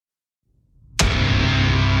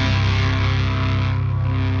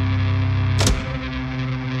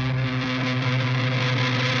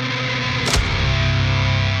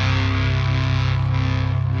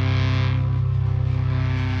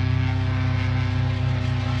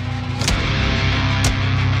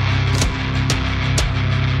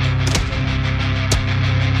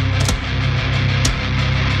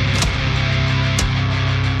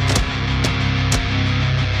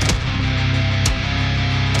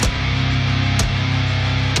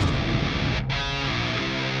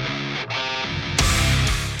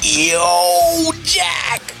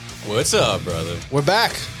What's up, brother? We're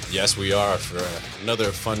back. Yes, we are for another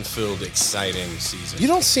fun-filled, exciting season. You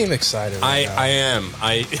don't seem excited right now. I am.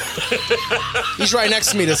 He's right next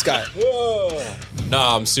to me, this guy. No,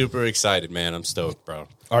 I'm super excited, man. I'm stoked, bro.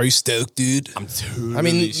 Are you stoked, dude? I'm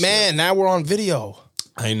totally stoked. Man, now we're on video.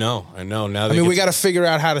 I know. Now we got to figure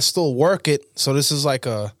out how to still work it. So this is like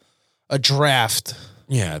a draft.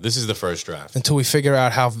 Yeah, this is the first draft. Until we figure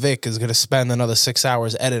out how Vic is going to spend another 6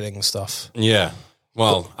 hours editing stuff. Yeah.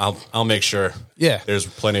 Well, I'll make sure. Yeah. There's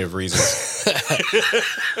plenty of reasons.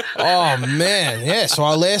 Oh, man. Yeah. So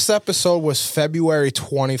our last episode was February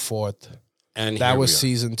 24th. And that was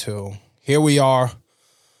season 2. Here we are,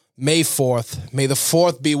 May 4th. May the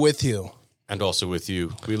 4th be with you. And also with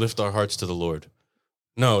you. We lift our hearts to the Lord.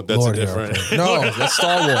 No, that's Lord, a different. No, that's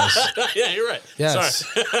Star Wars. Yeah, you're right. Yes.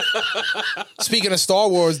 Sorry. Speaking of Star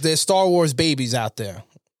Wars, there's Star Wars babies out there.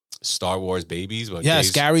 Star Wars babies? What,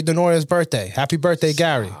 yes, Gary Denoya's birthday. Happy birthday,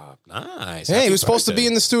 Gary. Nice. Hey, he was supposed to be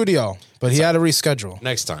in the studio, but he had to reschedule.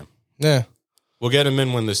 Next time. Yeah. We'll get him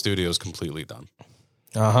in when the studio's completely done.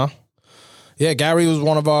 Uh-huh. Yeah, Gary was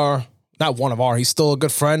he's still a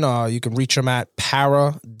good friend. You can reach him at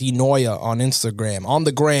Para Denoya on Instagram. On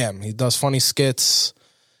the gram. He does funny skits.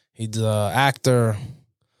 He's an actor,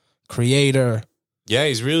 creator. Yeah,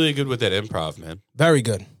 he's really good with that improv, man. Very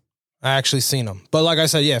good. I actually seen him. But like I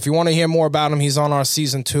said, yeah, if you want to hear more about him, he's on our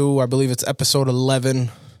season 2. I believe it's episode 11.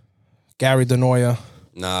 Gary Denoya.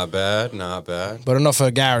 Not bad. But enough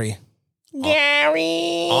of Gary.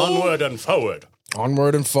 Gary. Onward and forward.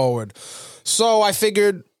 Onward and forward. So I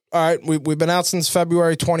figured, all right, we've been out since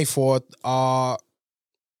February 24th.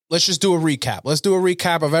 Let's just do a recap. Let's do a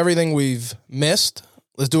recap of everything we've missed.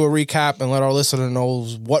 Let's do a recap and let our listener know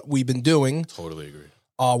what we've been doing. Totally agree.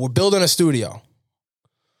 We're building a studio.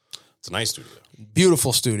 It's a nice studio.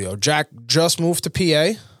 Beautiful studio. Jack just moved to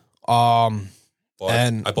PA.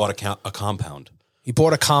 I bought a compound. He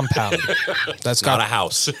bought a compound. That's not a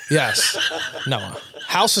house. Yes. No.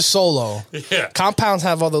 House is solo. Yeah. Compounds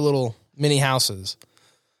have other little mini houses.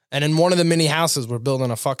 And in one of the mini houses, we're building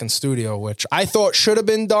a fucking studio, which I thought should have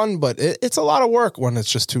been done, but it's a lot of work when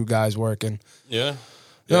it's just 2 guys working. Yeah.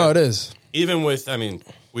 No, it is. Even with,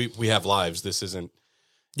 we have lives. This isn't.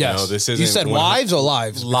 Yes. This isn't. You said wives or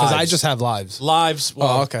lives? Lives. Because I just have lives. Lives.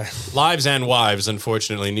 Well, okay. Lives and wives,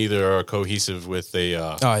 unfortunately, neither are cohesive with a.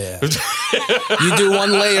 Oh, yeah. You do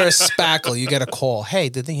one layer of spackle, you get a call. Hey,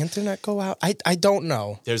 did the internet go out? I don't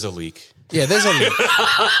know. There's a leak. Yeah, there's a leak.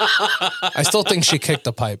 I still think she kicked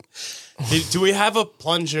the pipe. Do we have a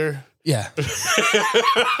plunger? Yeah.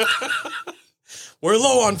 We're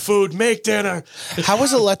low on food. Make dinner. How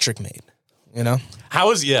was electric made? You know?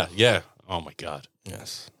 Yeah. Oh, my God.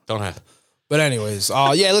 Yes. Don't have. But anyways,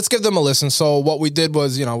 let's give them a listen. So what we did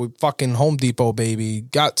was, we fucking Home Depot, baby.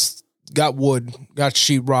 Got wood, got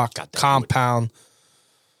sheetrock, got compound. Wood.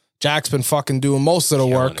 Jack's been fucking doing most of the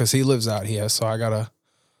work because he lives out here. So I got to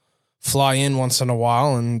fly in once in a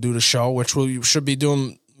while and do the show, which we should be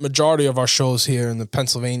doing majority of our shows here in the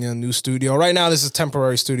Pennsylvania new studio. Right now, this is a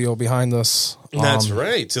temporary studio behind us. That's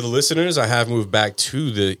right. To the listeners, I have moved back to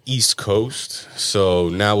the East Coast. So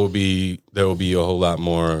now there will be a whole lot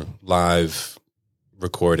more live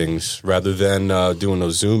recordings rather than doing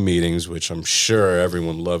those Zoom meetings, which I'm sure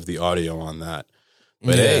everyone loved the audio on that.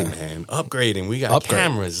 But hey, man, upgrading. We got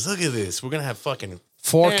cameras. Look at this. We're going to have fucking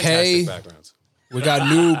 4K backgrounds. We got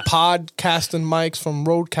new podcasting mics from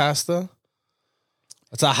Rodecaster.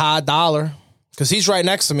 That's a high dollar. Because he's right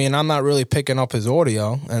next to me and I'm not really picking up his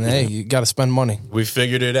audio. And hey, you got to spend money. We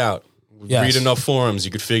figured it out. Read enough forums,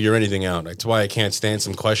 you could figure anything out. That's why I can't stand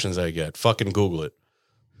some questions I get. Fucking Google it.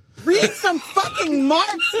 Read some fucking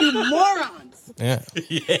marks, you morons. Yeah.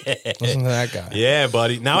 Listen to that guy. Yeah,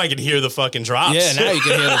 buddy. Now I can hear the fucking drops. Yeah, now you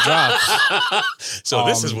can hear the drops. So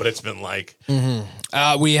this is what it's been like.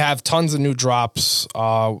 Mm-hmm. We have tons of new drops.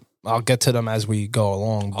 I'll get to them as we go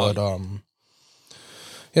along. But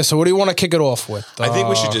so what do you want to kick it off with? I think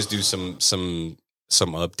we should just do some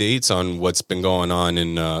updates on what's been going on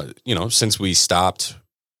in since we stopped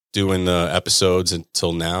doing the episodes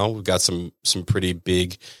until now. We've got some pretty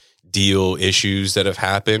big deal issues that have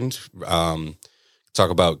happened. Talk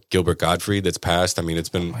about Gilbert Gottfried that's passed. It's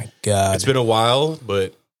been it's been a while,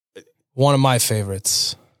 but one of my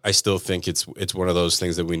favorites. I still think it's one of those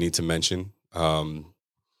things that we need to mention.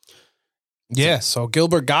 So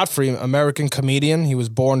Gilbert Gottfried, American comedian. He was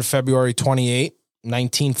born February 28,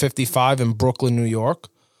 1955 in Brooklyn, New York.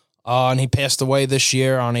 And he passed away this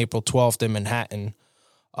year on April 12th in Manhattan.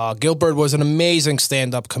 Gilbert was an amazing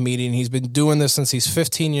stand-up comedian. He's been doing this since he's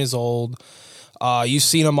 15 years old. You've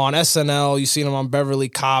seen him on SNL, you've seen him on Beverly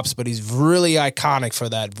Cops, but he's really iconic for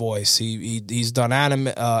that voice. He's done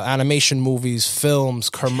animation movies, films,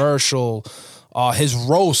 commercial. His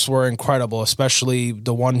roasts were incredible, especially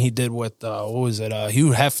the one he did with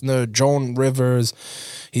Hugh Hefner, Joan Rivers.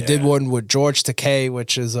 He did one with George Takei,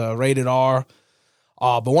 which is rated R.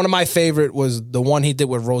 But one of my favorite was the one he did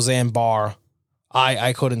with Roseanne Barr.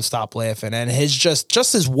 I couldn't stop laughing, and his just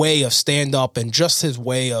his way of stand up and just his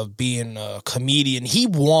way of being a comedian. He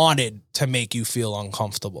wanted to make you feel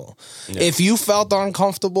uncomfortable. Yeah. If you felt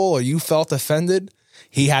uncomfortable or you felt offended,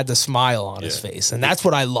 he had the smile on his face, and that's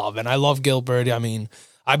what I love. And I love Gilbert. I mean,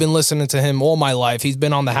 I've been listening to him all my life. He's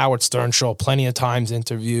been on the Howard Stern show plenty of times,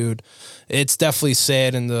 interviewed. It's definitely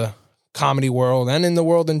sad in the comedy world and in the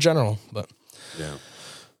world in general. But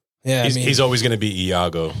yeah, he's always going to be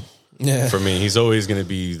Iago. Yeah. For me, he's always going to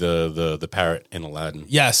be the parrot in Aladdin.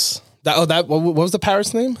 Yes. What was the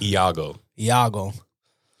parrot's name? Iago. Iago,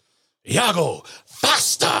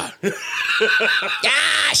 faster!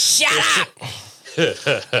 Shut up!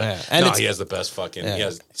 And he has the best fucking. He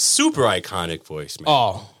has super iconic voice, man.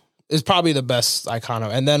 Oh, it's probably the best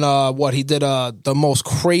iconic. And then he did the most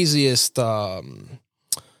craziest. How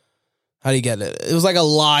do you get it? It was like a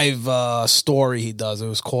live story he does. It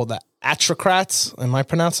was called the Aristocrats. Am I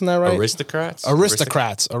pronouncing that right? Aristocrats.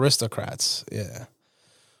 Yeah.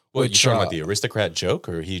 What, you talking about the aristocrat joke,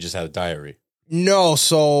 or he just had a diary? No.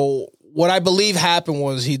 So what I believe happened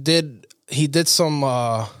was he did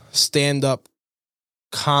some stand up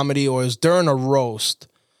comedy, or it was during a roast,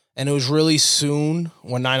 and it was really soon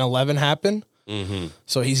when 9/11 happened. Mm-hmm.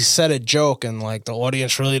 So he said a joke, and like the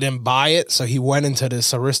audience really didn't buy it. So he went into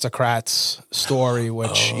this Aristocrats story,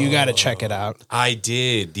 which you got to check it out. I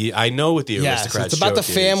did. I know what the Aristocrats. It's about joke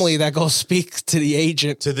the family that goes speak to the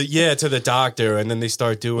agent, to the doctor, and then they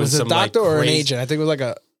start doing was some a doctor like or crazy... an agent. I think it was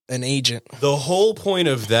like an agent. The whole point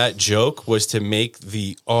of that joke was to make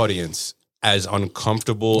the audience as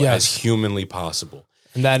uncomfortable as humanly possible.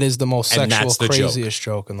 And that is the most sexual, the craziest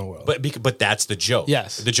joke in the world. But that's the joke.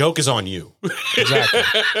 Yes. The joke is on you. Exactly.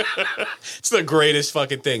 It's the greatest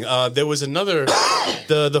fucking thing. There was another,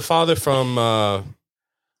 the father from...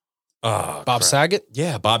 Bob Saget?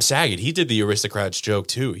 Yeah, Bob Saget. He did the Aristocrats joke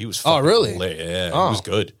too. He was fucking really? hilarious. Yeah, he was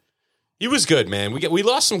good. He was good, man. We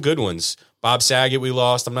lost some good ones. Bob Saget, we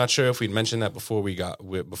lost. I'm not sure if we'd mentioned that before we got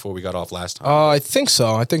off last time. I think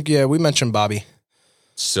so. I think we mentioned Bobby.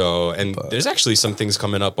 So, there's actually some things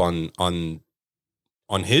coming up on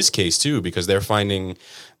his case too, because they're finding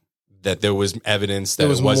that there was evidence that there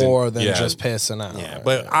was it wasn't more than just passing out. Yeah,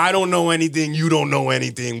 but I don't know anything. You don't know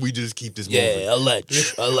anything. We just keep this moving. Yeah,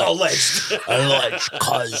 alleged,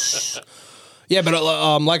 cause. Yeah,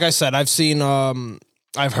 but like I said,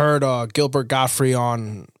 I've heard Gilbert Gottfried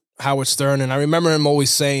on Howard Stern, and I remember him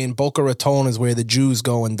always saying Boca Raton is where the Jews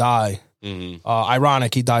go and die. Mm-hmm.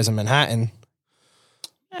 Ironic, he dies in Manhattan.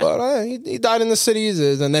 But he died in the cities,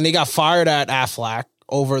 and then he got fired at Aflac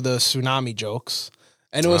over the tsunami jokes.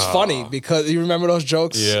 And it was funny because you remember those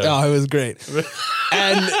jokes? Yeah. Oh, it was great.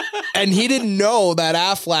 and he didn't know that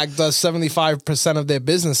Aflac does 75% of their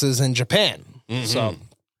businesses in Japan. Mm-hmm. So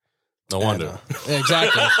no wonder.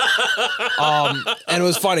 Exactly. And it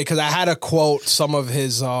was funny because I had to quote some of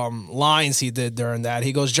his lines he did during that.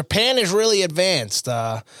 He goes, "Japan is really advanced.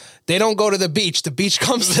 They don't go to the beach. The beach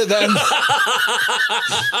comes to them."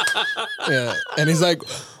 Yeah. And he's like,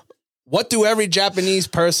 "What do every Japanese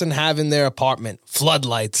person have in their apartment?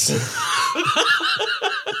 Floodlights."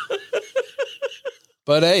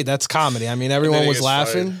 But hey, that's comedy. I mean, everyone was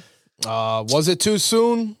laughing. Was it too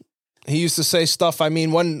soon? He used to say stuff. I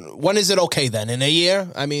mean, when is it okay then? In a year?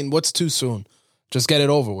 I mean, what's too soon? Just get it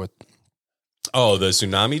over with. Oh, the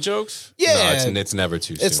tsunami jokes? Yeah. No, it's never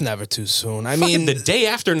too soon. It's never too soon. I mean, mean, the day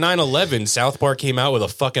after 9/11, South Park came out with a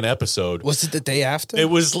fucking episode. Was it the day after? It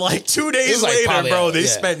was like 2 days later, bro. They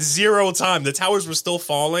spent zero time. The towers were still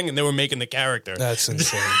falling, and they were making the character. That's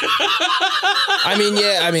insane. I mean,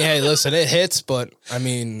 hey, listen, it hits, but I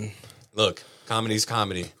mean, look, comedy's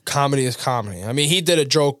comedy. Comedy is comedy. I mean, he did a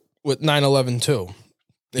joke with 9/11 too.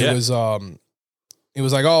 It was he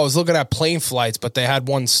was like, "Oh, I was looking at plane flights, but they had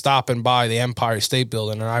one stopping by the Empire State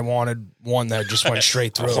Building, and I wanted one that just went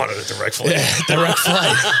straight through." I wanted a direct flight. Yeah, direct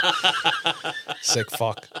flight. Sick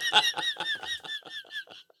fuck.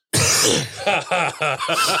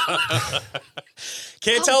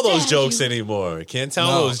 Can't tell those jokes anymore. Can't tell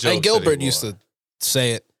those jokes. And Gilbert anymore. used to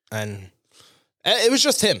say it, and it was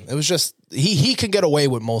just him. It was just he could get away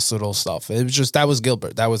with most of those stuff. It was just that was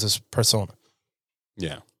Gilbert. That was his persona.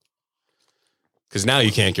 Yeah. Because now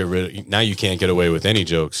you can't get away with any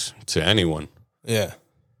jokes to anyone. Yeah.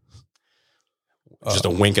 Just a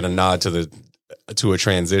wink and a nod to the to a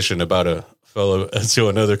transition about a fellow to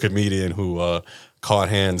another comedian who caught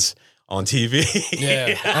hands on TV.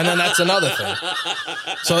 Yeah, and then that's another thing.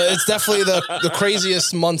 So it's definitely the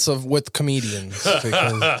craziest months with comedians.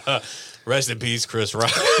 Because Rest in peace, Chris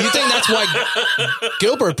Rock. you think that's why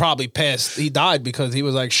Gilbert probably passed? He died because he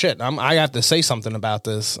was like, shit, I have to say something about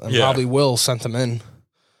this. And probably Will sent him in.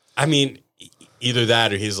 I mean, either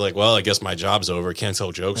that or he's like, well, I guess my job's over. Can't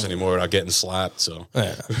tell jokes anymore without getting slapped. So,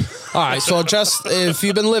 yeah. All right. So just if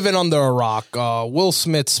you've been living under a rock, Will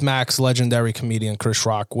Smith smacks legendary comedian Chris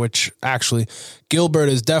Rock, which actually Gilbert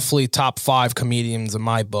is definitely top 5 comedians in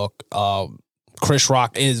my book. Chris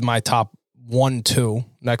Rock is my top 1, 2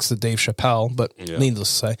 next to Dave Chappelle, but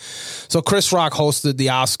needless to say. So Chris Rock hosted the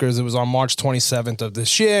Oscars. It was on March 27th of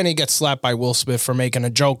this year, and he gets slapped by Will Smith for making a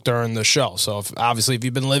joke during the show. So obviously, if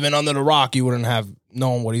you've been living under the rock, you wouldn't have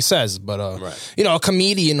known what he says. But, a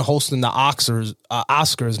comedian hosting the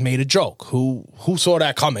Oscars made a joke. Who saw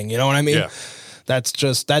that coming? You know what I mean? Yeah. That's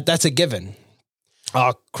just, that's a given.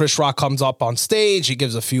 Chris Rock comes up on stage. He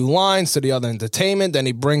gives a few lines to the other entertainment. Then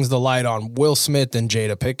he brings the light on Will Smith and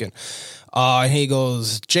Jada Pinkett. And he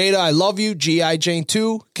goes, Jada, I love you. G.I. Jane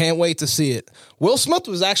 2. Can't wait to see it. Will Smith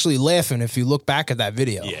was actually laughing if you look back at that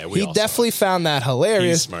video. Yeah, he definitely found that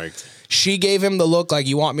hilarious. He's smart. She gave him the look like,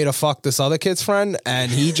 you want me to fuck this other kid's friend? And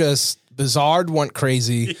he just, bizarre, went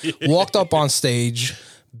crazy, walked up on stage,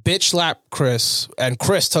 bitch slapped Chris, and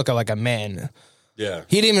Chris took it like a man. Yeah.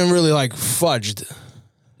 He didn't even really fudged.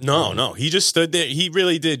 No. He just stood there. He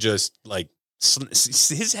really did just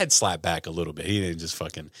his head slapped back a little bit. He didn't just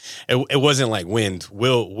fucking. It wasn't like wind.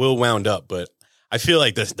 Will wound up, but I feel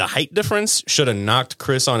like the height difference should have knocked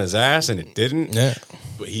Chris on his ass, and it didn't. Yeah.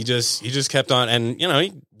 But he just kept on,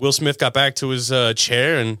 and Will Smith got back to his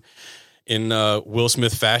chair, and in Will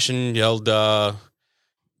Smith fashion, yelled,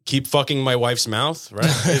 "Keep fucking my wife's mouth." Right?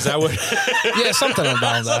 Is that what? Yeah, something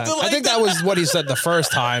about that. I think that was what he said the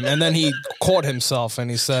first time, and then he caught himself and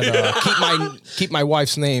he said, keep my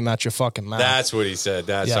wife's name out your fucking mouth. That's what he said.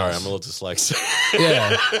 Yes. Sorry, I'm a little dyslexic.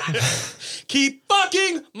 Yeah. Keep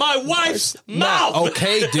fucking my wife's mouth.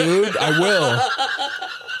 Okay, dude, I will.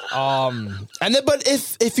 And then, but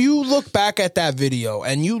if you look back at that video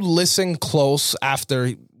and you listen close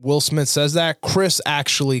after Will Smith says that, Chris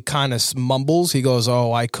actually kind of mumbles. He goes,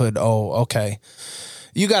 okay.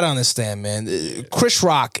 You got to understand, man. Chris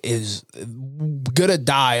Rock is gonna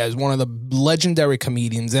die as one of the legendary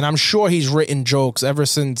comedians, and I'm sure he's written jokes ever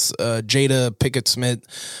since Jada Pinkett Smith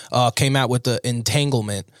came out with the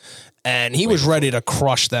Entanglement, and he was ready to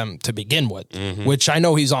crush them to begin with, which I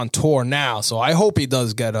know he's on tour now, so I hope he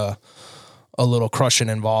does get a little crushing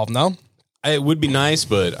involved, no? It would be nice,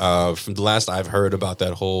 but from the last I've heard about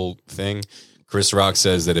that whole thing, Chris Rock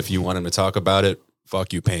says that if you want him to talk about it,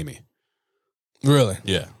 fuck you, pay me. Really?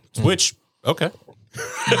 Yeah. Which, okay.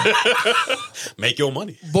 Make your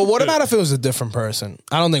money. But what about if it was a different person?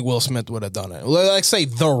 I don't think Will Smith would have done it. Like, say,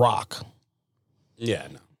 The Rock. Yeah,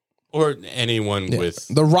 no. Or anyone with...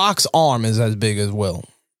 The Rock's arm is as big as Will.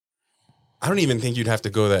 I don't even think you'd have to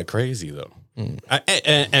go that crazy, though.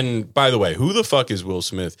 And by the way, who the fuck is Will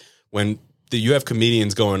Smith when... You have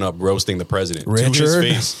comedians going up roasting the president Richard. to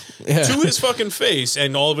his face, to his fucking face,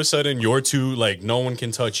 and all of a sudden you're too no one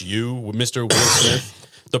can touch you, Mr. Will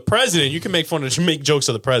Smith. The president, you can make jokes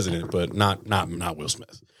of the president, but not Will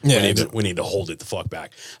Smith. Yeah, we need to hold it the fuck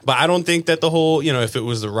back. But I don't think that the whole if it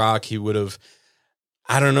was The Rock, he would have.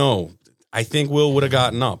 I don't know. I think Will would have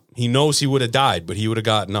gotten up. He knows he would have died, but he would have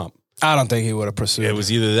gotten up. I don't think he would have pursued. It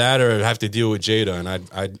was either that or have to deal with Jada, and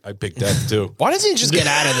I'd pick that too. Why doesn't he just get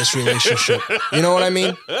out of this relationship? You know what I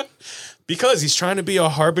mean? Because he's trying to be a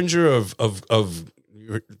harbinger of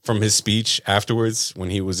from his speech afterwards when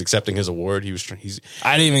he was accepting his award.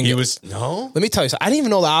 I didn't even. No. Let me tell you something. I didn't even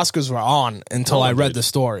know the Oscars were on until I read the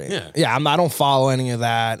story. Yeah. I don't follow any of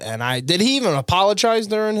that. And did he even apologize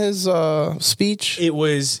during his speech? It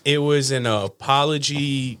was an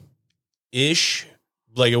apology ish.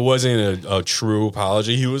 Like, it wasn't a true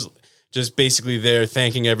apology. He was just basically there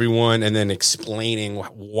thanking everyone and then explaining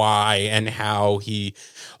why and how he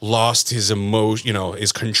lost his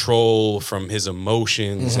his control from his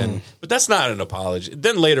emotions. But that's not an apology.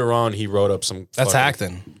 Then later on, he wrote up some... That's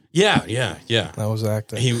acting. Yeah. That was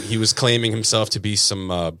acting. He was claiming himself to be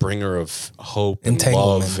some bringer of hope and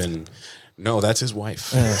love and... No, that's his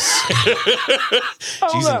wife. Yes.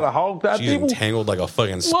 She's entangled like a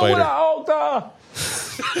fucking spider.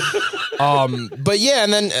 But yeah,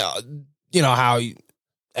 and then how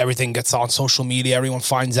everything gets on social media. Everyone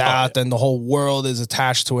finds out. Then the whole world is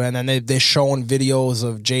attached to it. And then they're showing videos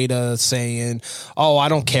of Jada saying, oh, I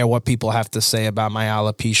don't care what people have to say about my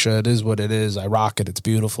alopecia. It is what it is. I rock it. It's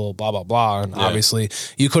beautiful, blah, blah, blah. And obviously,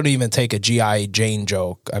 you couldn't even take a G.I. Jane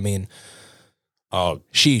joke. I mean,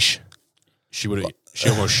 sheesh. She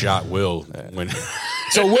almost shot Will. When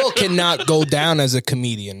So Will cannot go down as a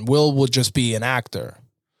comedian. Will will just be an actor.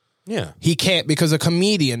 Yeah. He can't, because a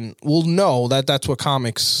comedian will know that that's what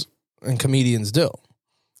comics and comedians do.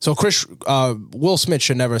 So Will Smith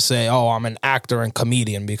should never say, oh, I'm an actor and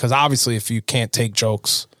comedian, because obviously if you can't take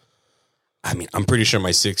jokes. I mean, I'm pretty sure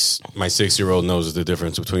my 6-year-old knows the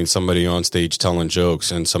difference between somebody on stage telling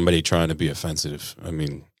jokes and somebody trying to be offensive. I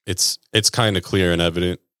mean, it's kind of clear and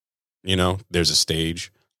evident, you know, there's a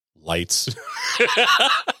stage, lights.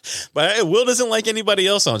 But Will doesn't like anybody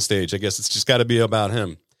else on stage. I guess it's just got to be about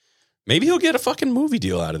him. Maybe he'll get a fucking movie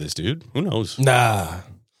deal out of this, dude. Who knows? Nah.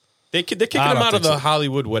 They're kicking him out of the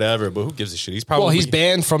Hollywood whatever, but who gives a shit? He's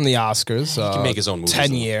banned from the Oscars. He can make his own movies.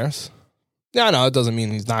 10 years. No, it doesn't mean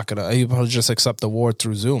he's not going to. He'll just accept the award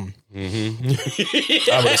through Zoom.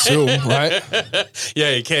 Mm-hmm. I would assume, right?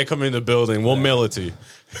 Yeah, he can't come in the building. We'll mail it to you.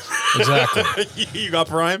 Exactly. You got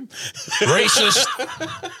Prime? Racist.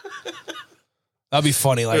 That'd be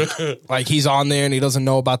funny. Like he's on there and he doesn't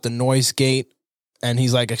know about the noise gate. And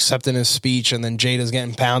he's like accepting his speech, and then Jada's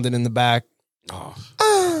getting pounded in the back.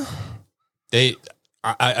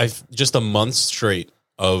 I've just a month straight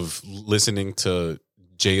of listening to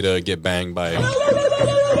Jada get banged by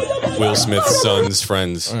Will Smith's son's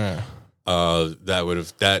friends. Yeah.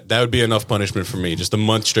 That would be enough punishment for me. Just a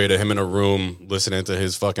month straight of him in a room listening to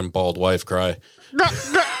his fucking bald wife cry.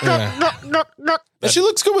 Yeah. She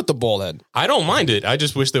looks good with the bald head. I don't mind it. I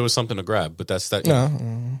just wish there was something to grab, but that's that.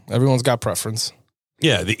 No, everyone's got preference.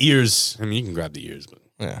 Yeah, the ears. I mean, you can grab the ears, but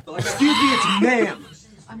yeah. Excuse me, it's ma'am.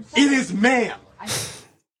 It is ma'am.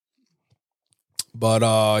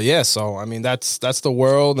 But yeah, so I mean that's the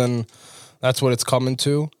world, and that's what it's coming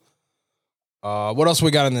to. What else we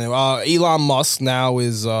got in there? Elon Musk now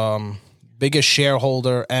is biggest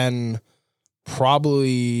shareholder, and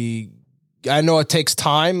probably, I know it takes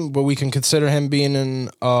time, but we can consider him being an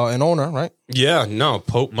owner, right? yeah, no,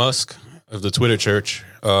 Pope Musk of the Twitter church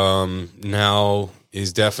now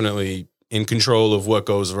is definitely in control of what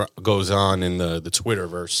goes on in the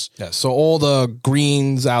Twitterverse. Yeah, so all the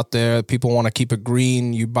greens out there, people want to keep it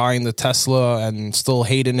green. You buying the Tesla and still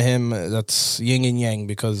hating him, that's yin and yang,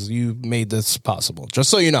 because you made this possible. Just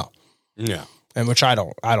so you know. Yeah. And which I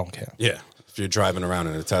don't care. Yeah. If you're driving around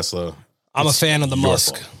in a Tesla, I'm a fan of the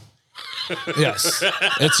Musk. Yes,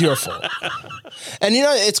 it's your fault. And you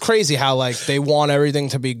know, it's crazy how like they want everything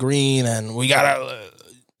to be green, and we gotta.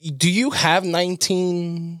 Do you have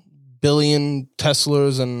 19 billion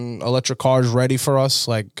Teslas and electric cars ready for us?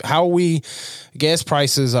 Like, how gas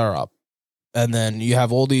prices are up, and then you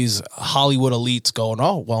have all these Hollywood elites going,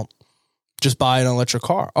 oh, well, just buy an electric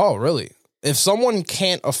car. Oh, really? If someone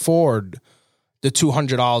can't afford the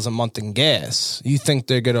 $200 a month in gas, you think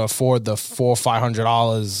they're going to afford the $400 or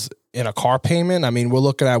 $500 in a car payment? I mean, we're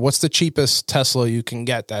looking at what's the cheapest Tesla you can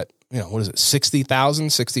get that, you know, what is it, 60,000,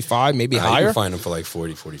 65, maybe higher? You can find them for like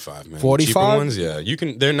 40, 45, man. 45? Cheaper ones, yeah. You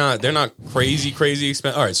can. They're not crazy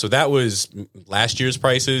expensive. All right, so that was last year's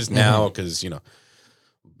prices. Now, because, you know,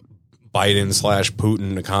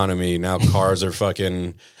 Biden/Putin economy, now cars are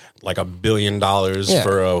fucking like $1 billion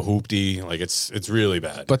for a hoopty. Like, it's really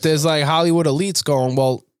bad. But there's like Hollywood elites going,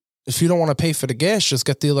 well, if you don't want to pay for the gas, just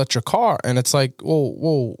get the electric car. And it's like,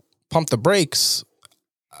 whoa, pump the brakes.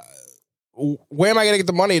 Where am I going to get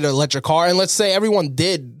the money to electric car? And let's say everyone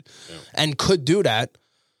did and could do that.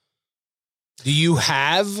 Do you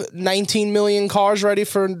have 19 million cars ready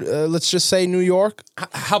for, let's just say, New York?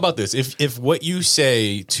 How about this? If what you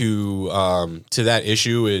say to that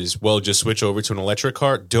issue is, well, just switch over to an electric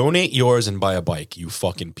car, donate yours and buy a bike, you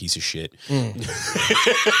fucking piece of shit.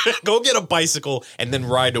 Go get a bicycle and then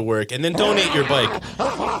ride to work, and then donate your bike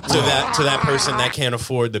to that person that can't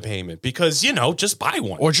afford the payment, because, you know, just buy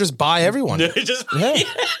one. Or just buy everyone. Yeah.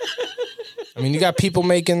 I mean, you got people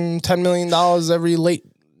making $10 million every late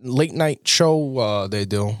night show they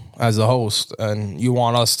do as a host, and you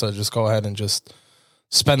want us to just go ahead and just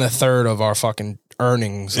spend a third of our fucking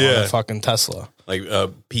earnings on a fucking Tesla. Like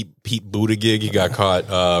Pete Buttigieg, he got caught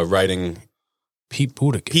writing Pete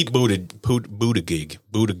Buttigieg.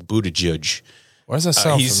 Buttigieg. Why does that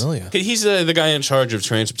sound familiar? He's the guy in charge of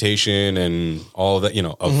transportation and all that, you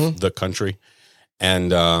know, of the country.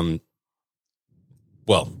 And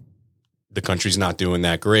well, the country's not doing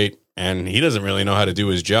that great, and he doesn't really know how to do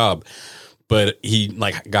his job. But he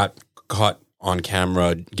like got caught on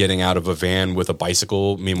camera getting out of a van with a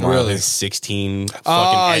bicycle. Meanwhile, Really? his 16 fucking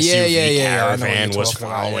Oh, SUV yeah. I know what caravan you're was talking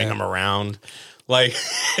about, following yeah. him around. Like,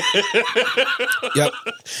 Yep.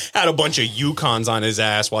 had a bunch of Yukons on his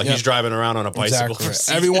ass while he's Yep. driving around on a bicycle. Exactly. for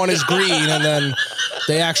season. Everyone is green, and then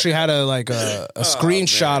they actually had a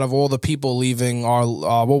screenshot of all the people leaving our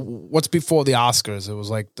what's before the Oscars. It was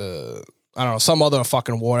like I don't know, some other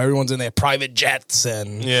fucking war. Everyone's in their private jets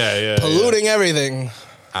and Yeah. polluting everything.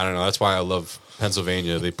 I don't know. That's why I love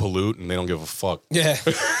Pennsylvania. They pollute and they don't give a fuck. Yeah.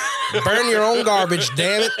 Burn your own garbage,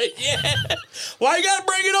 damn it. Yeah. Why you gotta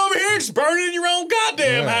bring it over here? Just burn it in your own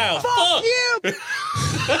goddamn house. Fuck You.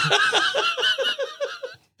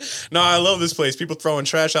 No, I love this place. People throwing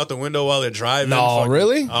trash out the window while they're driving. No,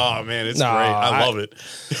 really? Oh man, it's No, great. I love it.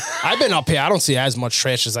 I've been up here. I don't see as much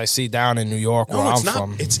trash as I see down in New York where No, it's I'm not.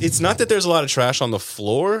 from. It's not that there's a lot of trash on the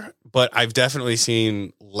floor, but I've definitely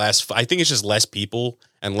seen less. I think it's just less people,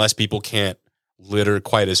 and less people can't litter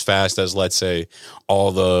quite as fast as, let's say,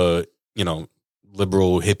 all the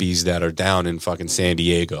liberal hippies that are down in fucking San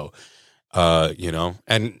Diego.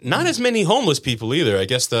 And not as many homeless people either. I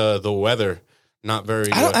guess the weather not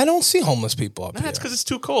very. I don't see homeless people up here. That's because it's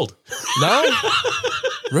too cold. No?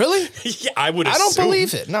 Really? Yeah, I would. I don't assume.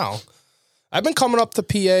 believe it. No. I've been coming up to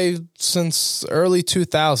PA since early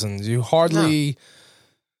 2000s. You hardly.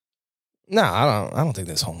 No, I don't think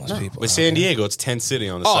there's homeless people. With out San here. Diego, it's tent city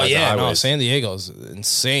on the Oh side yeah, of the no, highways. San Diego's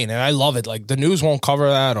insane, and I love it. Like the news won't cover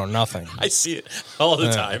that or nothing. I see it all the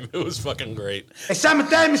time. It was fucking great.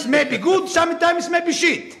 Sometimes maybe good, sometimes maybe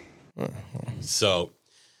shit. So,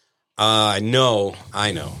 I know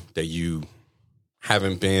that you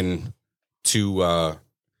haven't been to.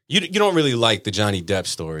 You don't really like the Johnny Depp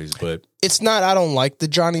stories, but It's not. I don't like the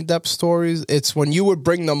Johnny Depp stories. It's when you would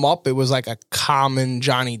bring them up, it was like a common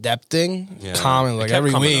Johnny Depp thing, Yeah, common it like kept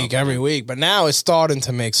every coming week, up. every week. But now it's starting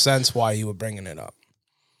to make sense why you were bringing it up.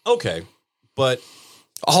 okay. But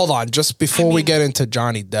Hold on, just before we get into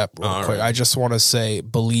Johnny Depp real All quick, right. I just want to say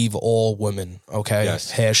believe all women, okay?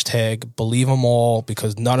 Yes. Hashtag believe them all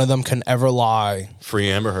because none of them can ever lie. free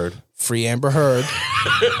Amber Heard. Free Amber Heard.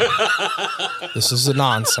 This is the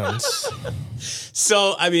nonsense.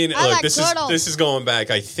 So I mean, I look, like this turtles. is going back.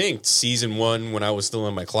 I think season 1 when I was still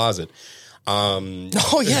in my closet.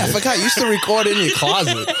 Oh yeah, I forgot. You used to record in your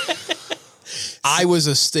closet. I was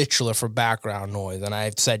a stickler for background noise, and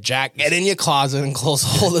I said, "Jack, get in your closet and close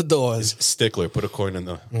all the doors." Stickler, put a coin in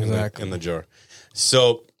the Exactly. in the jar.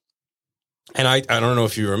 So, and I don't know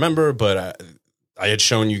if you remember, but I had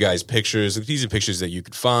shown you guys pictures. These are pictures that you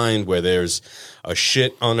could find where there's a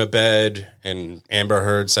shit on a bed, and Amber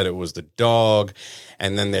Heard said it was the dog,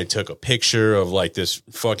 and then they took a picture of like this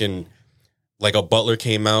fucking. Like a butler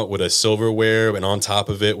came out with a silverware, and on top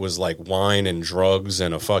of it was like wine and drugs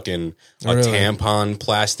and a fucking Really? tampon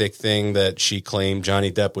plastic thing that she claimed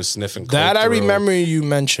Johnny Depp was sniffing. That coke I through. remember you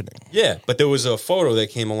mentioning. Yeah, but there was a photo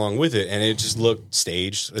that came along with it, and it just looked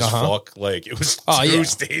staged as fuck. Like it was Oh, too yeah.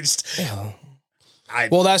 staged.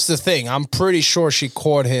 Well, that's the thing. I'm pretty sure she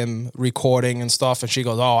caught him recording and stuff, and she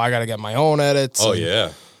goes, "Oh, I got to get my own edits." Oh and-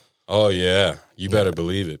 yeah, oh yeah. You better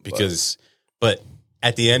believe it because, but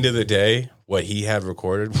at the end of the day, what he had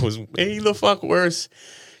recorded was way the fuck worse.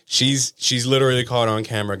 She's literally caught on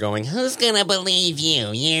camera going, "Who's gonna believe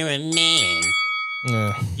you? You're a man."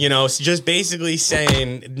 Yeah. You know, it's just basically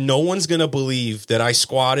saying no one's gonna believe that I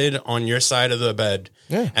squatted on your side of the bed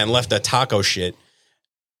and left a taco shit.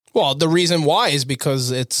 Well, the reason why is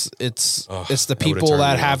because it's the that would've people turned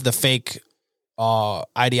that me have off. the fake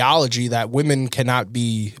ideology that women cannot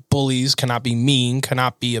be bullies, cannot be mean,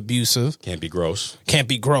 cannot be abusive, Can't be gross. can't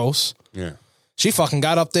be gross. Yeah. She fucking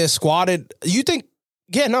got up there, squatted. You think?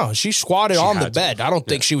 Yeah, no, she squatted on the had to. bed. I don't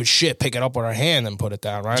think she would pick it up with her hand and put it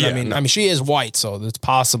down, right? Yeah, I mean, no. she is white, so it's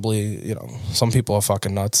possibly, some people are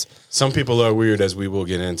fucking nuts. Some people are weird, as we will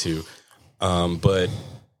get into. But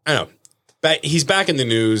I don't know. He's back in the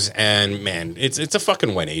news, and man, it's a fucking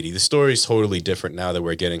 180. The story's totally different now that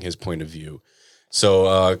we're getting his point of view.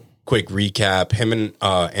 So, quick recap: him and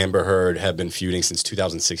Amber Heard have been feuding since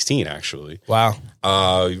 2016. Actually, Wow.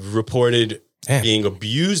 reported Damn. being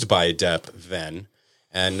abused by Depp then,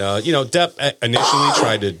 and Depp initially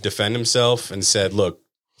tried to defend himself and said, "Look,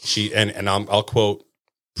 I'll quote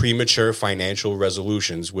premature financial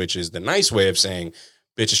resolutions, which is the nice way of saying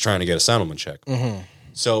bitch is trying to get a settlement check."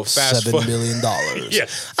 So fast $7 forward. million. Yeah,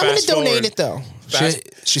 I'm gonna fast donate forward. it though.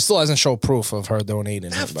 Fast- She still hasn't shown proof of her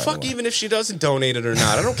donating. Ah, it, by the fuck, way. even if she doesn't donate it or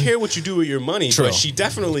not, I don't care what you do with your money. True. But she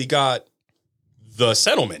definitely got the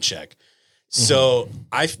settlement check. So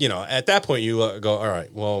Mm-hmm. at that point you go, all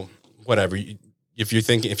right, well, whatever. if you're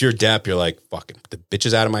Depp, you're like, fucking, the bitch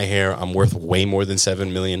is out of my hair. I'm worth way more than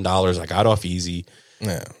 $7 million. I got off easy.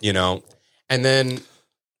 Yeah. You know?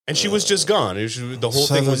 And she was just gone. The whole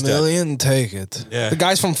thing was $7 million, take it. Yeah. The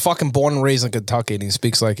guy's from fucking born and raised in Kentucky, and he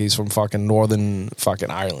speaks like he's from fucking northern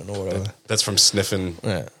fucking Ireland or whatever. That's from sniffing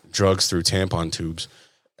drugs through tampon tubes.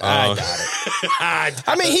 I got it.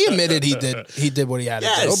 I mean, he admitted he did what he had to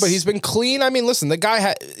do, but he's been clean. I mean, listen, the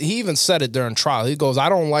guy he even said it during trial. He goes, "I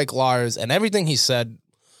don't like liars," and everything he said,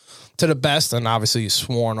 to the best, and obviously he's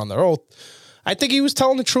sworn on their oath. I think he was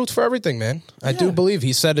telling the truth for everything, man. I do believe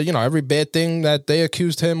he said, you know, every bad thing that they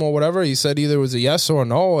accused him or whatever, he said either was a yes or a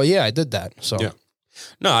no, or yeah, I did that. So yeah.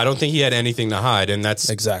 No, I don't think he had anything to hide, and that's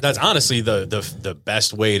honestly the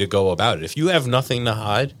best way to go about it. If you have nothing to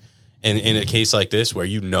hide, and in a case like this where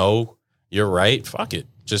you know you're right, fuck it,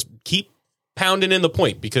 just keep pounding in the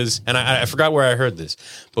point. Because, and I forgot where I heard this,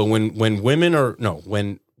 but when women are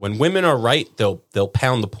right, they'll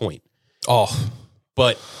pound the point. Oh,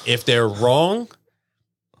 but if they're wrong,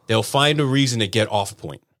 they'll find a reason to get off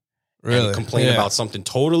point. Really? And complain about something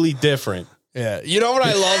totally different. Yeah. You know what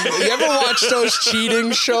I love? You ever watch those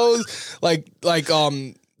cheating shows? Like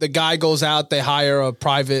the guy goes out, they hire a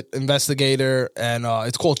private investigator, and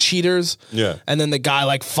it's called Cheaters. Yeah. And then the guy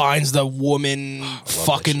like finds the woman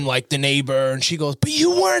fucking like the neighbor, and she goes, "But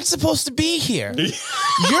you weren't supposed to be here.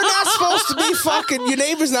 You're not supposed to be fucking, your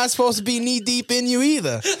neighbor's not supposed to be knee deep in you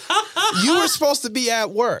either. You were supposed to be at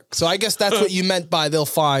work." So I guess that's what you meant by th'll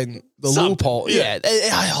find the loophole. Yeah.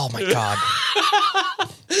 Oh my God.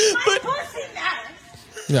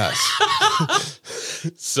 Yes.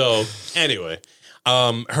 So anyway,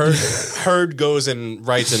 Heard goes and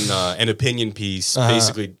writes an opinion piece,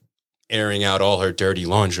 basically airing out all her dirty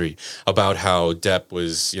laundry about how Depp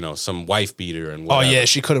was, you know, some wife beater and whatever. Oh yeah,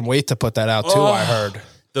 she couldn't wait to put that out too. I heard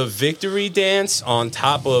the victory dance on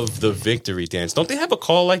top of the victory dance. Don't they have a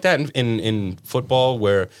call like that in football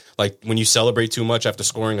where, like, when you celebrate too much after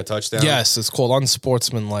scoring a touchdown? Yes, it's called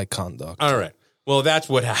unsportsmanlike conduct. All right. Well, that's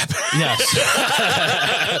what happened. Yes.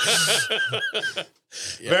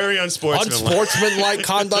 Very unsportsmanlike. Unsportsmanlike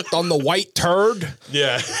conduct on the white turd.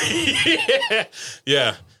 Yeah.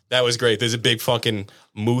 Yeah. That was great. There's a big fucking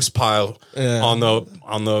moose pile on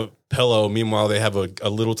the pillow. Meanwhile, they have a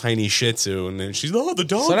little tiny Shih Tzu, and then she's, "Oh, the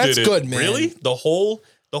dog so that's did it." Good, man. Really? The whole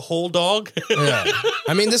dog? Yeah.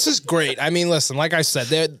 I mean, this is great. I mean, listen, like I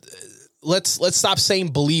said, let's stop saying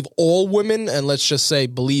believe all women, and let's just say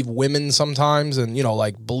believe women sometimes, and, you know,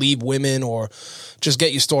 like believe women or just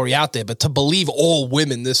get your story out there. But to believe all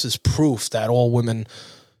women, this is proof that all women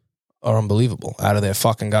are unbelievable, out of their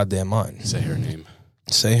fucking goddamn mind. Say her name.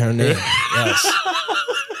 Say her name. Yes.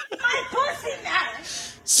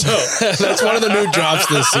 So that's one of the new drops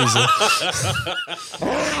this season.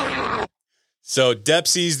 So Depp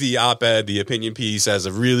sees the op-ed, the opinion piece, as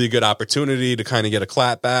a really good opportunity to kind of get a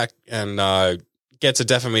clap back, and gets a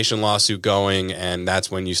defamation lawsuit going, and that's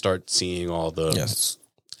when you start seeing all the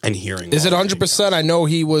and hearing. Is it 100%? I know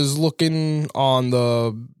he was looking on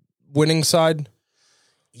the winning side.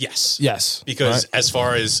 Yes. Because as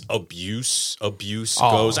far as abuse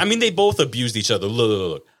goes, I mean, they both abused each other.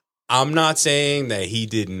 Look. I'm not saying that he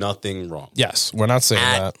did nothing wrong. Yes, we're not saying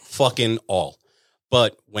that. Fucking all.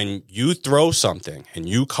 But when you throw something and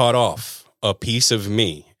you cut off a piece of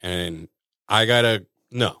me, and I gotta,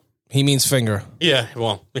 no. He means finger. Yeah,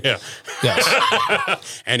 well, yeah.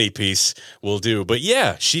 Yes. Any piece will do. But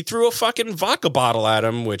yeah, she threw a fucking vodka bottle at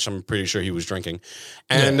him, which I'm pretty sure he was drinking.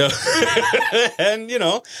 And, and, you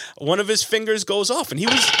know, one of his fingers goes off. And he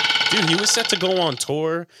was set to go on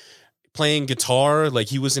tour playing guitar. Like,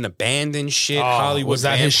 he was in a band and shit. Hollywood was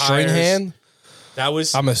that Vampires. His string hand? That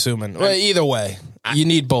was... I'm assuming. Well, either way, you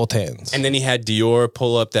need both hands. And then he had Dior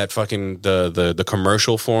pull up that fucking the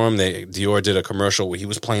commercial for him. Dior did a commercial where he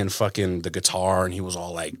was playing fucking the guitar, and he was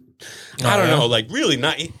all like, I don't know, like really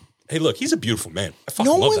not. Hey, look, he's a beautiful man. I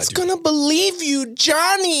fucking no love one's that dude. gonna believe you,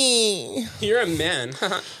 Johnny. You're a man.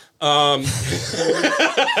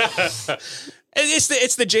 It's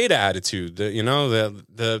the Jada attitude,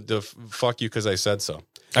 the fuck you because I said so.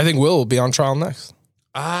 I think Will be on trial next.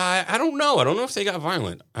 I don't know. I don't know if they got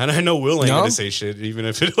violent. And I know Will ain't going to say shit, even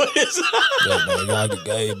if it is. Yeah, man, you gotta get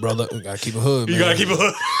gay, brother. You gotta keep a hood, man. You gotta keep a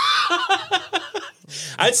hood.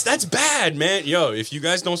 That's bad, man. Yo, if you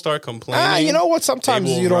guys don't start complaining. You know what? Sometimes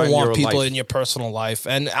you don't want people in your personal life.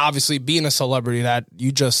 And obviously, being a celebrity, that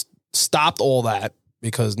you just stopped all that.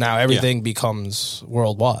 Because now everything becomes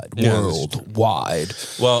worldwide. Yeah, worldwide.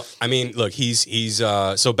 Well, I mean, look, he's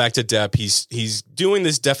so back to Depp. He's doing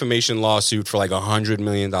this defamation lawsuit for like $100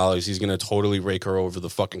 million. He's gonna totally rake her over the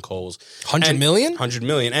fucking coals. $100 million? $100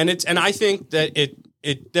 million. And I think that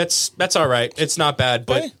That's all right. It's not bad,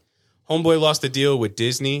 but Okay. Homeboy lost a deal with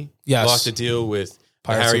Disney. Yes. Lost a deal with the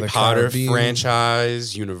Pirates of Harry the Potter Caribbean.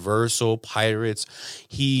 franchise, Universal, Pirates.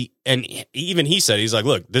 Even he said, he's like,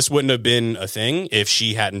 look, this wouldn't have been a thing if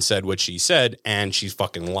she hadn't said what she said, and she's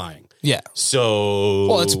fucking lying. Yeah. So,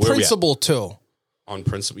 Well, it's where we at? principle too. On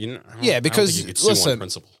principle. Yeah, I don't because, think you could sue on listen,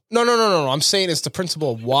 principle. No. I'm saying it's the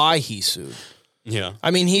principle of why he sued. Yeah. I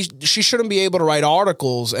mean, she shouldn't be able to write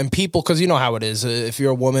articles and people, because you know how it is. If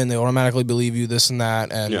you're a woman, they automatically believe you this and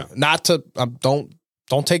that, and Yeah. not to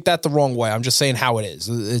don't take that the wrong way. I'm just saying how it is.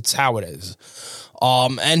 It's how it is.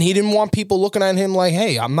 And he didn't want people looking at him like,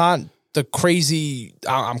 hey, I'm not the crazy.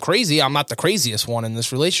 I'm crazy. I'm not the craziest one in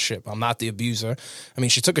this relationship. I'm not the abuser. I mean,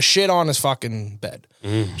 she took a shit on his fucking bed.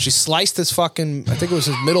 She sliced his fucking, I think it was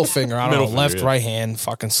his middle finger. I don't Middle know, finger, left, yeah. right hand.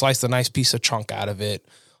 Fucking sliced a nice piece of chunk out of it.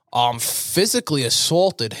 Physically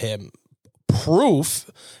assaulted him. Proof.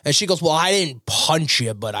 And she goes, well, I didn't punch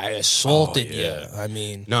you, but I assaulted yeah. you. I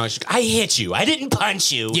mean, No, I hit you. I didn't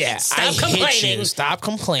punch you. yeah, Stop I hit complaining. you. Stop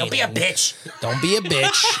complaining. Don't be a bitch. Don't be a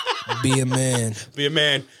bitch. Be a man. Be a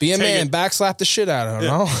man. Be a Take man. it. Backslap the shit out of her,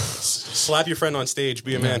 no? Slap your friend on stage.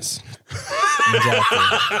 Be a man. Yes.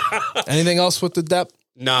 Exactly. Anything else with the depth?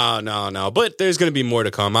 No. But there's going to be more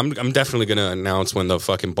to come. I'm definitely going to announce when the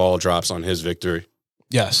fucking ball drops on his victory.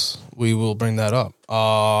 Yes, we will bring that up.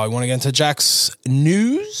 I want to get into Jack's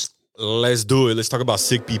news. Let's do it. Let's talk about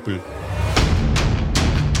sick people.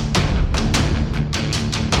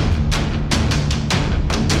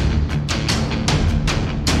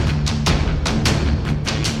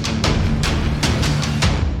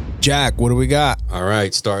 Jack, what do we got? All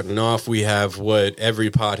right, starting off, we have what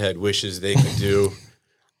every pothead wishes they could do.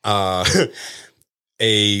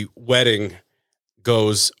 A wedding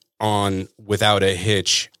goes on without a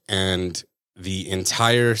hitch, and the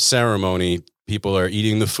entire ceremony, people are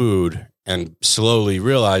eating the food and slowly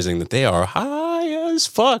realizing that they are high as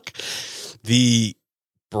fuck. The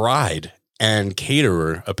bride and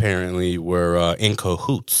caterer apparently were in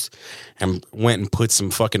cahoots and went and put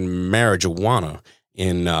some fucking marijuana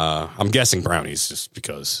in, I'm guessing brownies, just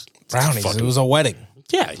because. it's Brownies. fucking- It was a wedding.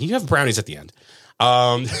 yeah, you have brownies at the end.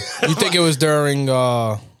 You think it was during,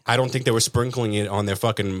 I don't think they were sprinkling it on their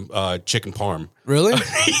fucking chicken parm. really?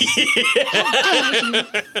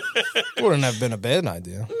 Wouldn't have been a bad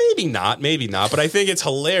idea. Maybe not. But I think it's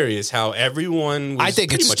hilarious how everyone was I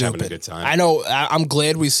think pretty it's much stupid. having a good time. I know. I'm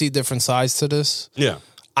glad we see different sides to this. Yeah.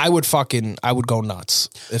 I would go nuts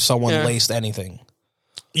if someone Yeah. laced anything.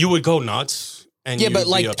 You would go nuts. And Yeah, you'd but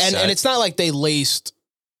like, be and upset. it's not like they laced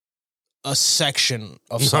a section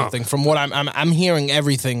of something. From what I'm hearing,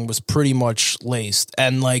 everything was pretty much laced.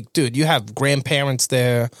 And like, dude, you have grandparents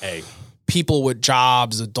there, Hey, people with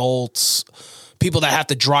jobs, adults, people that have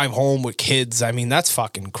to drive home with kids. I mean, that's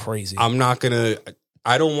fucking crazy.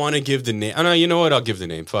 I don't want to give the name. I know, you know what? I'll give the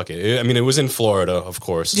name. Fuck it. I mean, it was in Florida, of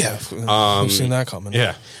course. yeah, we've seen that coming.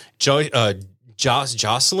 Yeah.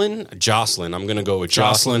 Jocelyn. I'm going to go with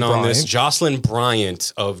Jocelyn Jocelyn on this. Bryant. Jocelyn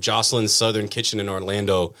Bryant of Jocelyn's Southern Kitchen in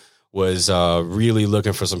Orlando was really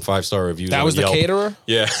looking for some 5-star reviews. That on was the Yelp. caterer.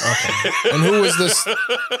 Yeah. And who was this?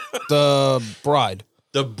 The bride,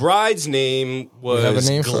 The bride's name was have a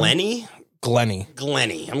name for her? Glennie.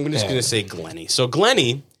 Glennie. I'm just going to say Glennie. So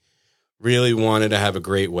Glennie really wanted to have a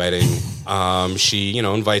great wedding. She,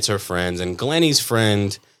 invites her friends, and Glennie's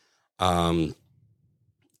friend,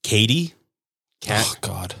 Katie. Oh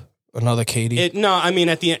God, another Katie. At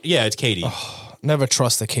the end, yeah, it's Katie. Never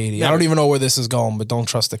trust the Katie. I Never. don't even know where this is going, but don't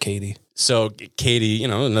trust the Katie. So Katie,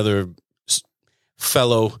 another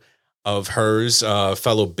fellow of hers,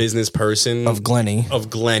 fellow business person Of Glennie. of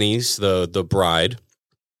Glennie's, the bride,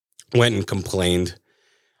 went and complained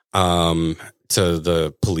to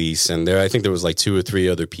the police, and I think there was like 2 or 3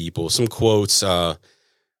 other people. Some quotes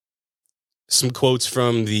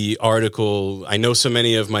from the article. I know so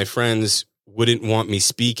many of my friends wouldn't want me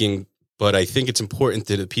speaking, but I think it's important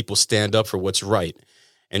that people stand up for what's right.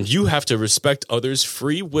 And you have to respect others'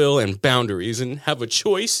 free will and boundaries and have a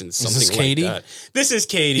choice and something this like Katie? that. This is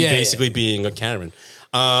Katie Yeah, basically being a Karen.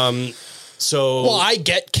 So Well, I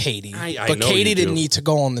get Katie, I but know Katie you didn't do. need to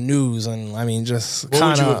go on the news, and I mean, just what would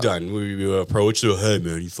kind you have of. done? Would you approach her? Hey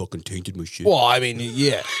man, you fucking tainted my shit. Well, I mean,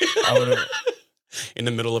 yeah, I would have. In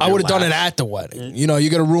the middle of I your would have done it laugh. at the wedding. You're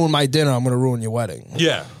gonna ruin my dinner. I'm gonna ruin your wedding.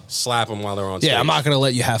 Yeah, slap them while they're on stage. Yeah, I'm not gonna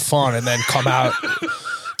let you have fun and then come out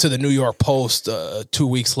to the New York Post 2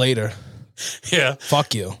 weeks later. Yeah,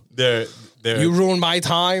 Fuck you. they're You ruined my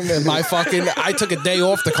time and my fucking. I took a day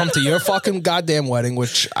off to come to your fucking goddamn wedding,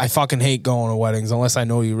 which I fucking hate going to weddings unless I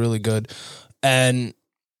know you really good. And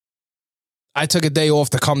I took a day off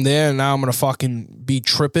to come there and now I'm going to fucking be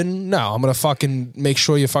tripping. No, I'm going to fucking make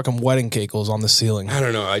sure your fucking wedding cake goes on the ceiling. I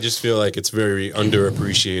don't know. I just feel like it's very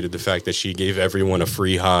underappreciated, the fact that she gave everyone a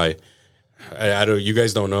free high. I don't. You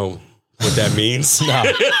guys don't know what that means.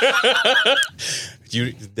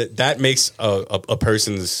 That makes a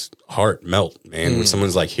person's heart melt, man. When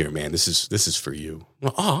someone's like, "Here, man, this is for you."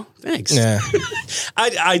 Well, oh, thanks. Yeah.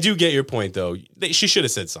 I do get your point, though. She should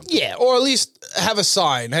have said something. Yeah, or at least have a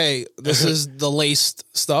sign. Hey, this is the laced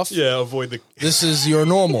stuff. Yeah, avoid the. This is your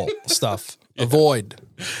normal stuff. Avoid.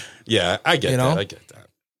 Yeah, I get that. I get that.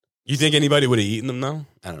 You think anybody would have eaten them though?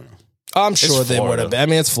 I don't know. I'm sure they would Florida. have. I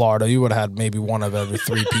mean, it's Florida. You would have had maybe one of every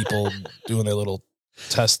 3 people doing their little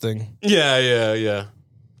testing. Yeah.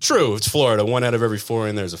 True, it's Florida. 1 out of every 4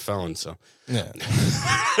 in there is a felon. So Yeah.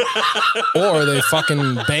 Or they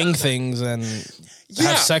fucking bang things and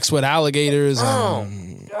have sex with alligators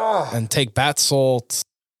and take bath salts.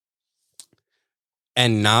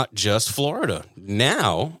 And not just Florida.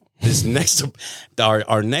 Now, this next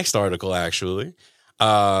our next article actually.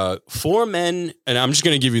 4 men, and I'm just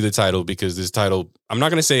going to give you the title because this title, I'm not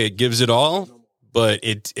going to say it gives it all, but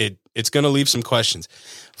it's going to leave some questions.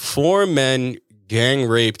 4 men gang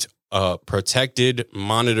raped a protected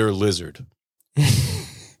monitor lizard.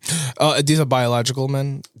 These are biological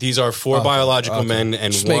men? These are 4 biological men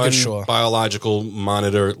and Just 1 biological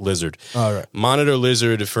monitor lizard. All right. Monitor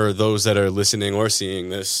lizard, for those that are listening or seeing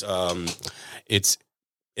this, it's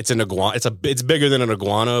an iguana. It's bigger than an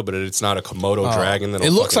iguana, but it's not a Komodo dragon.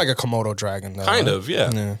 It looks like a Komodo dragon, though. Kind right? of,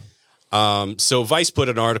 yeah. So Vice put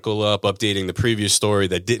an article up updating the previous story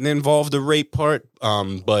that didn't involve the rape part,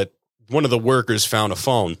 but one of the workers found a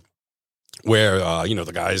phone where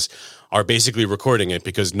the guys are basically recording it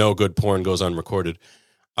because no good porn goes unrecorded.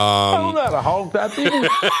 I'm not a hog puppy.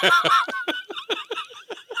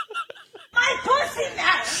 My pussy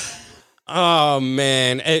now. Oh,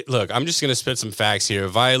 man. Look, I'm just going to spit some facts here.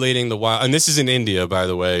 Violating the wild... And this is in India, by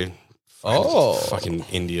the way. Oh. Fucking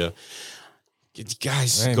India. You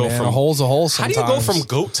guys Hey, go man, from... a hole's a hole sometimes. How do you go from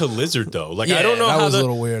goat to lizard, though? Like, Yeah, I don't know that how was a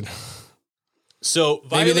little weird. So,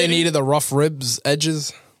 Maybe they needed the rough ribs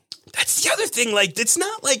edges. That's the other thing. Like, it's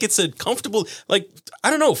not like it's a comfortable... Like, I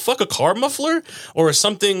don't know, fuck a car muffler or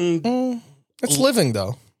something... It's living,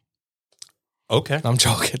 though. Okay. I'm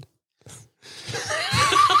joking.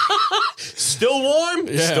 Still warm?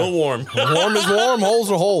 Yeah. Still warm. Warm is warm, hole's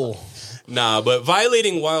a hole. Nah, but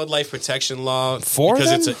violating wildlife protection law For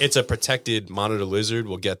because them? it's a protected monitor lizard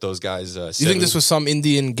will get those guys. You think this was some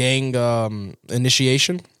Indian gang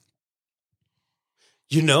initiation?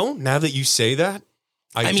 You know, now that you say that,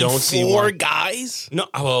 I don't see 4 why. guys No,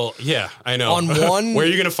 well, yeah, I know. on one. Where are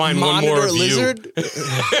you going to find one monitor more of lizard?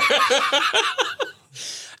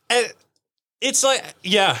 And it's like,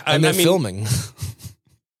 yeah, And they're I mean, filming.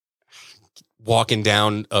 walking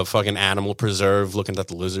down a fucking animal preserve, looking at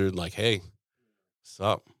the lizard, like, hey, what's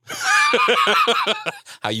up?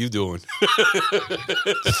 How you doing?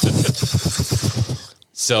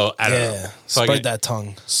 So I don't know. Spread that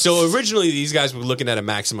tongue. So originally, these guys were looking at a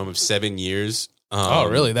maximum of 7 years. Oh,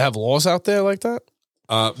 really? They have laws out there like that?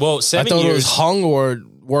 Well, 7 I thought years. it was hung or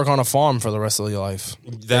work on a farm for the rest of your life.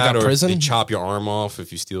 That like a or prison? they chop your arm off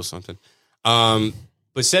if you steal something.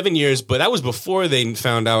 But 7 years. But that was before they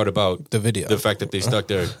found out about The video. the fact that they stuck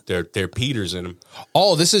their Peters in them.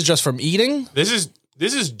 Oh, this is just from eating? This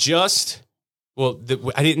is just. Well,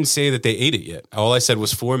 I didn't say that they ate it yet. All I said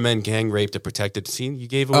was 4 men gang raped a protected scene. You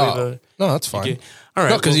gave away the. No, that's fine. All right.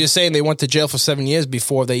 No, because well, you're saying they went to jail for 7 years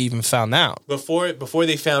before they even found out. before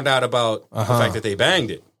they found out about the fact that they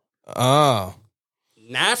banged it. Oh.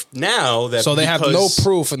 Now that So they have no because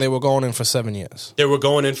proof and they were going in for 7 years. they were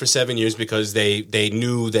going in for 7 years because they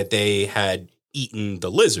knew that they had eaten the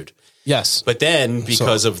lizard. Yes. But then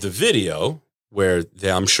because of the video, where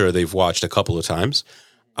I'm sure they've watched a couple of times,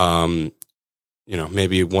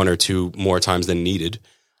 maybe 1 or 2 more times than needed,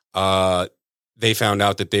 they found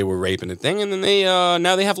out that they were raping the thing, and then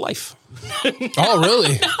now they have life. Oh,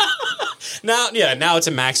 really? Now it's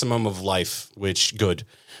a maximum of life, which good.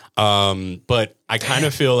 But I kind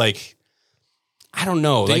of feel like, I don't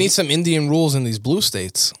know. They like, need some Indian rules in these blue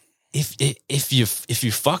states. if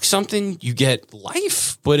you fuck something, you get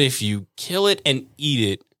life. But if you kill it and eat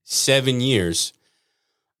it, 7 years.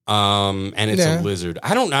 And it's a lizard.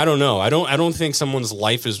 I don't know. I don't think someone's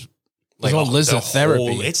life is like There's no lizard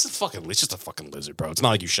therapy. It's just a fucking lizard, bro. It's not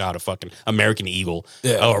like you shot a fucking American eagle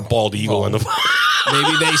Yeah. or bald eagle in the.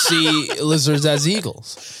 Maybe they see lizards as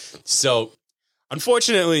eagles. So,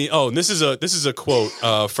 unfortunately, this is a quote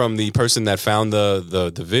from the person that found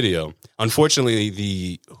the video. Unfortunately,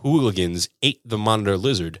 the hooligans ate the monitor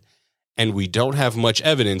lizard, and we don't have much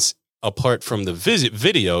evidence apart from the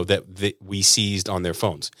video that we seized on their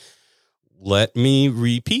phones. Let me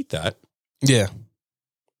repeat that. Yeah.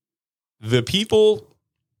 The people,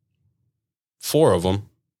 4 of them,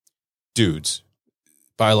 dudes,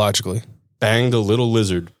 Biologically. banged a little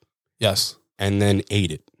lizard Yes. and then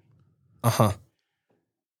ate it. Uh-huh.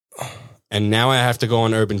 And now I have to go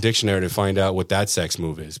on Urban Dictionary to find out what that sex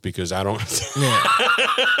move is because I don't,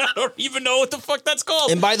 I don't even know what the fuck that's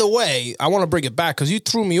called. And by the way, I want to bring it back because you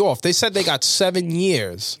threw me off. They said they got 7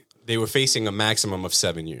 years, They were facing a maximum of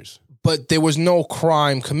 7 years. but there was no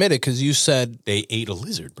crime committed because you said, They ate a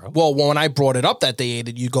lizard, bro. well, when I brought it up that they ate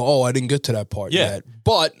it, you go, oh, I didn't get to that part Yeah. yet.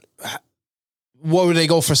 But what would they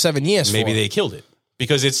go for 7 years Maybe for? they killed it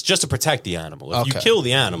because it's just to protect the animal. If you Okay. kill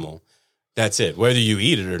the animal, that's it. Whether you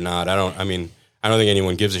eat it or not, I don't think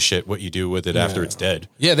anyone gives a shit what you do with it after it's dead.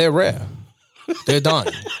 Yeah, they're rare. They're done.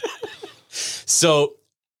 So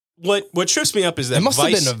what trips me up is that It must have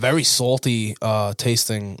Vice, been a very salty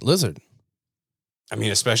tasting lizard. I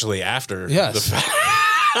mean, especially after Yes. the fact.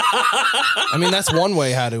 I mean, that's one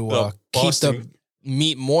way how to The keep the Boston-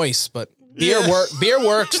 meat moist, but beer Yeah. beer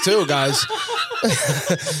works too, guys.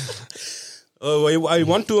 I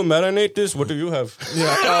want to marinate this. What do you have?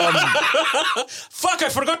 Yeah. Fuck, I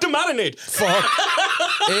forgot to marinate. Fuck.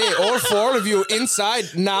 Hey, all 4 of you inside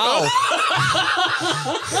now.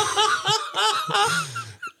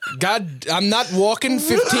 God, I'm not walking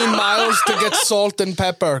 15 miles to get salt and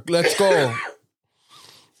pepper. Let's go.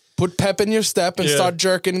 Put pep in your step and Yeah. start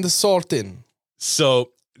jerking the salt in. So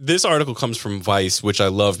this article comes from Vice, which I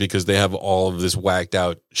love because they have all of this whacked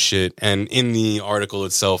out shit. And in the article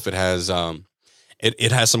itself, it has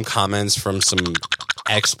it has some comments from some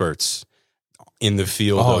experts in the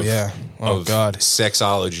field Oh, of, yeah. Oh, of God.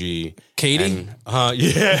 sexology. Katie? And,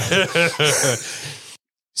 yeah.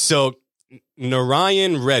 So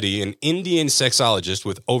Narayan Reddy, an Indian sexologist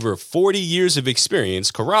with over 40 years of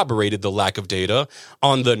experience, corroborated the lack of data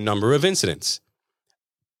on the number of incidents.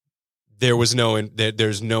 There's no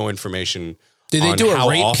information. Did they on do a how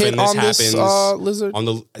rate often kit on this happens. lizard? On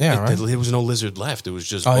the Yeah, right. there was no lizard left. It was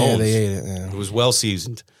just Oh, bones. yeah, they ate it. Yeah. It was well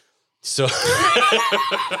seasoned. So,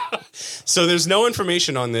 so there's no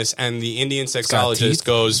information on this, and the Indian got sexologist teeth?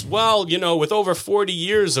 goes, "Well, with over 40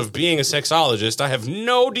 years of being a sexologist, I have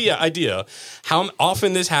no idea how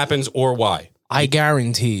often this happens or why." I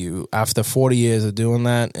guarantee you, after 40 years of doing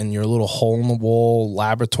that in your little hole in the wall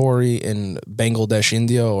laboratory in Bangladesh,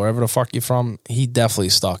 India, or wherever the fuck you're from, he definitely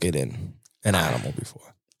stuck it in an animal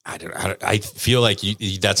before. I feel like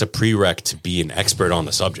that's a prereq to be an expert on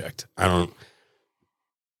the subject. I don't.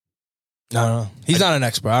 No. He's not an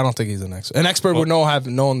expert. I don't think he's an expert. An expert would have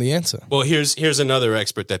known the answer. Well, here's another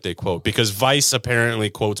expert that they quote because Vice apparently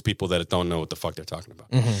quotes people that don't know what the fuck they're talking about.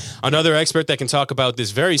 Mm-hmm. Another expert that can talk about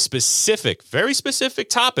this very specific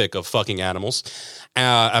topic of fucking animals.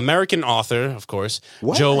 American author, of course,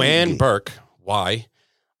 Joanne Burke. Why?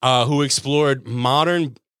 Who explored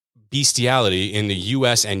modern bestiality in the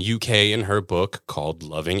U.S. and U.K. in her book called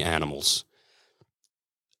Loving Animals.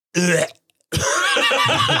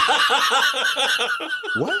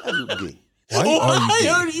 Why are you gay? Why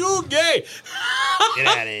are you gay? Get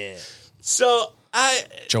out of here. So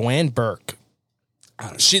Joanne Burke.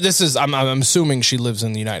 I'm assuming she lives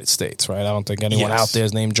in the United States, right? I don't think anyone Yes. out there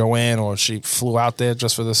is named Joanne, or she flew out there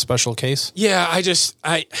just for this special case. yeah,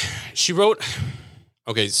 she wrote.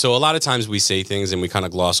 Okay, so a lot of times we say things and we kind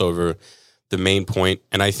of gloss over the main point,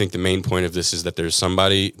 and I think the main point of this is that there's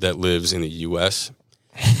somebody that lives in the U.S.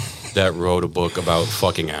 that wrote a book about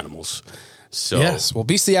fucking animals. So Yes. Well,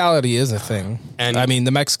 bestiality is a thing. And- I mean,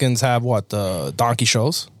 the Mexicans have the donkey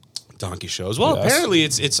shows. donkey shows. Well, Yes. apparently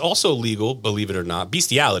it's also legal, believe it or not.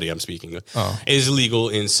 Bestiality, I'm speaking of, is legal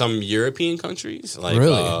in some European countries. Like,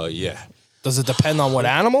 Really? yeah. Does it depend on what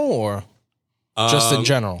animal or just in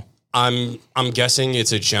general? I'm guessing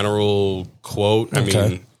it's a general quote. I Okay.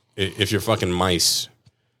 mean, if you're fucking mice,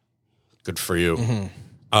 good for you. Mm-hmm.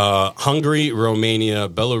 Hungary, Romania,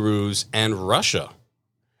 Belarus, and Russia,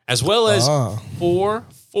 as well as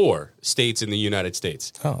four states in the United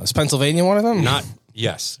States. Oh, is Pennsylvania one of them? Not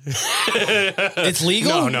yes. It's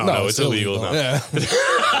legal? No, it's illegal. No. Yeah.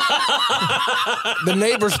 The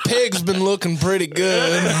neighbor's pig's been looking pretty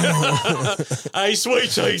good. Ice,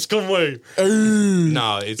 white ice, come away.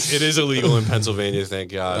 No, it is illegal in Pennsylvania,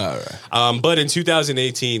 thank God. All right. But in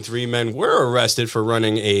 2018, 3 men were arrested for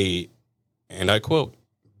running a, and I quote,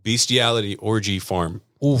 bestiality orgy farm.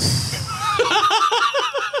 Oof.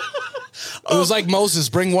 It was like Moses,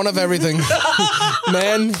 bring one of everything.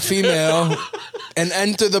 Man, female, and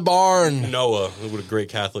enter the barn. Noah, what a great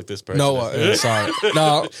Catholic this person Noah, is. sorry.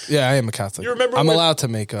 No, yeah, I am a Catholic. You remember I'm when- allowed to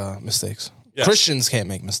make mistakes. Yes. Christians can't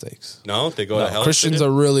make mistakes. No, they go to hell. Christians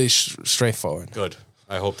are really straightforward. good.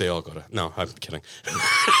 I hope they all go to. No, I'm kidding.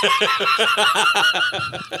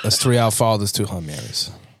 That's 3 Our Fathers, 2 Hail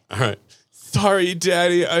Marys. All right. Sorry,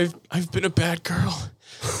 Daddy. I've been a bad girl.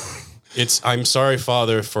 I'm sorry,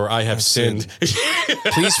 Father, for I have sinned.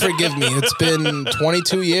 Please forgive me. It's been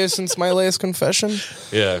 22 years since my last confession.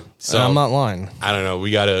 Yeah. So And I'm not lying. I don't know.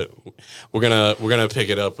 We're gonna pick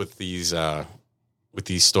it up with these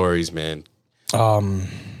stories, man.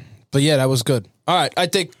 But yeah, that was good. All right, I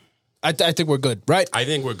think we're good, right? I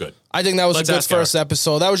think we're good. I think that was Let's a good ask first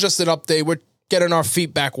episode. That was just an update. We're getting our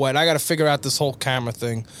feet back wet. I got to figure out this whole camera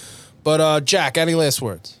thing. But Jack, any last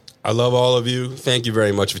words? I love all of you. Thank you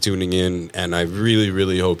very much for tuning in, and I really,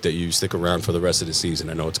 really hope that you stick around for the rest of the season.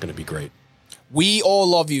 I know it's going to be great. We all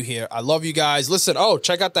love you here. I love you guys. Listen,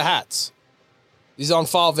 check out the hats. These are on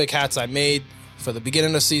Falvic hats I made for the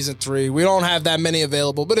beginning of season 3. We don't have that many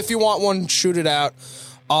available, but if you want one, shoot it out.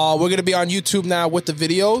 We're going to be on YouTube now with the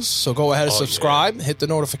videos, so go ahead and subscribe, hit the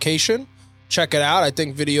notification, check it out. I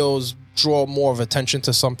think videos draw more of attention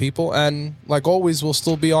to some people, and like always, we'll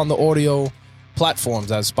still be on the audio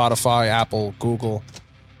platforms as Spotify, Apple, Google,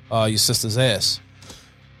 your sister's ass.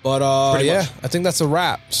 But yeah, I think that's a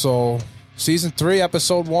wrap. So season 3,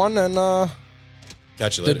 episode 1, and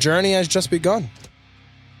Catch you later. the journey has just begun.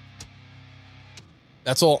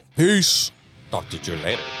 That's all. Peace. Talk to you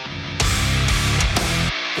later.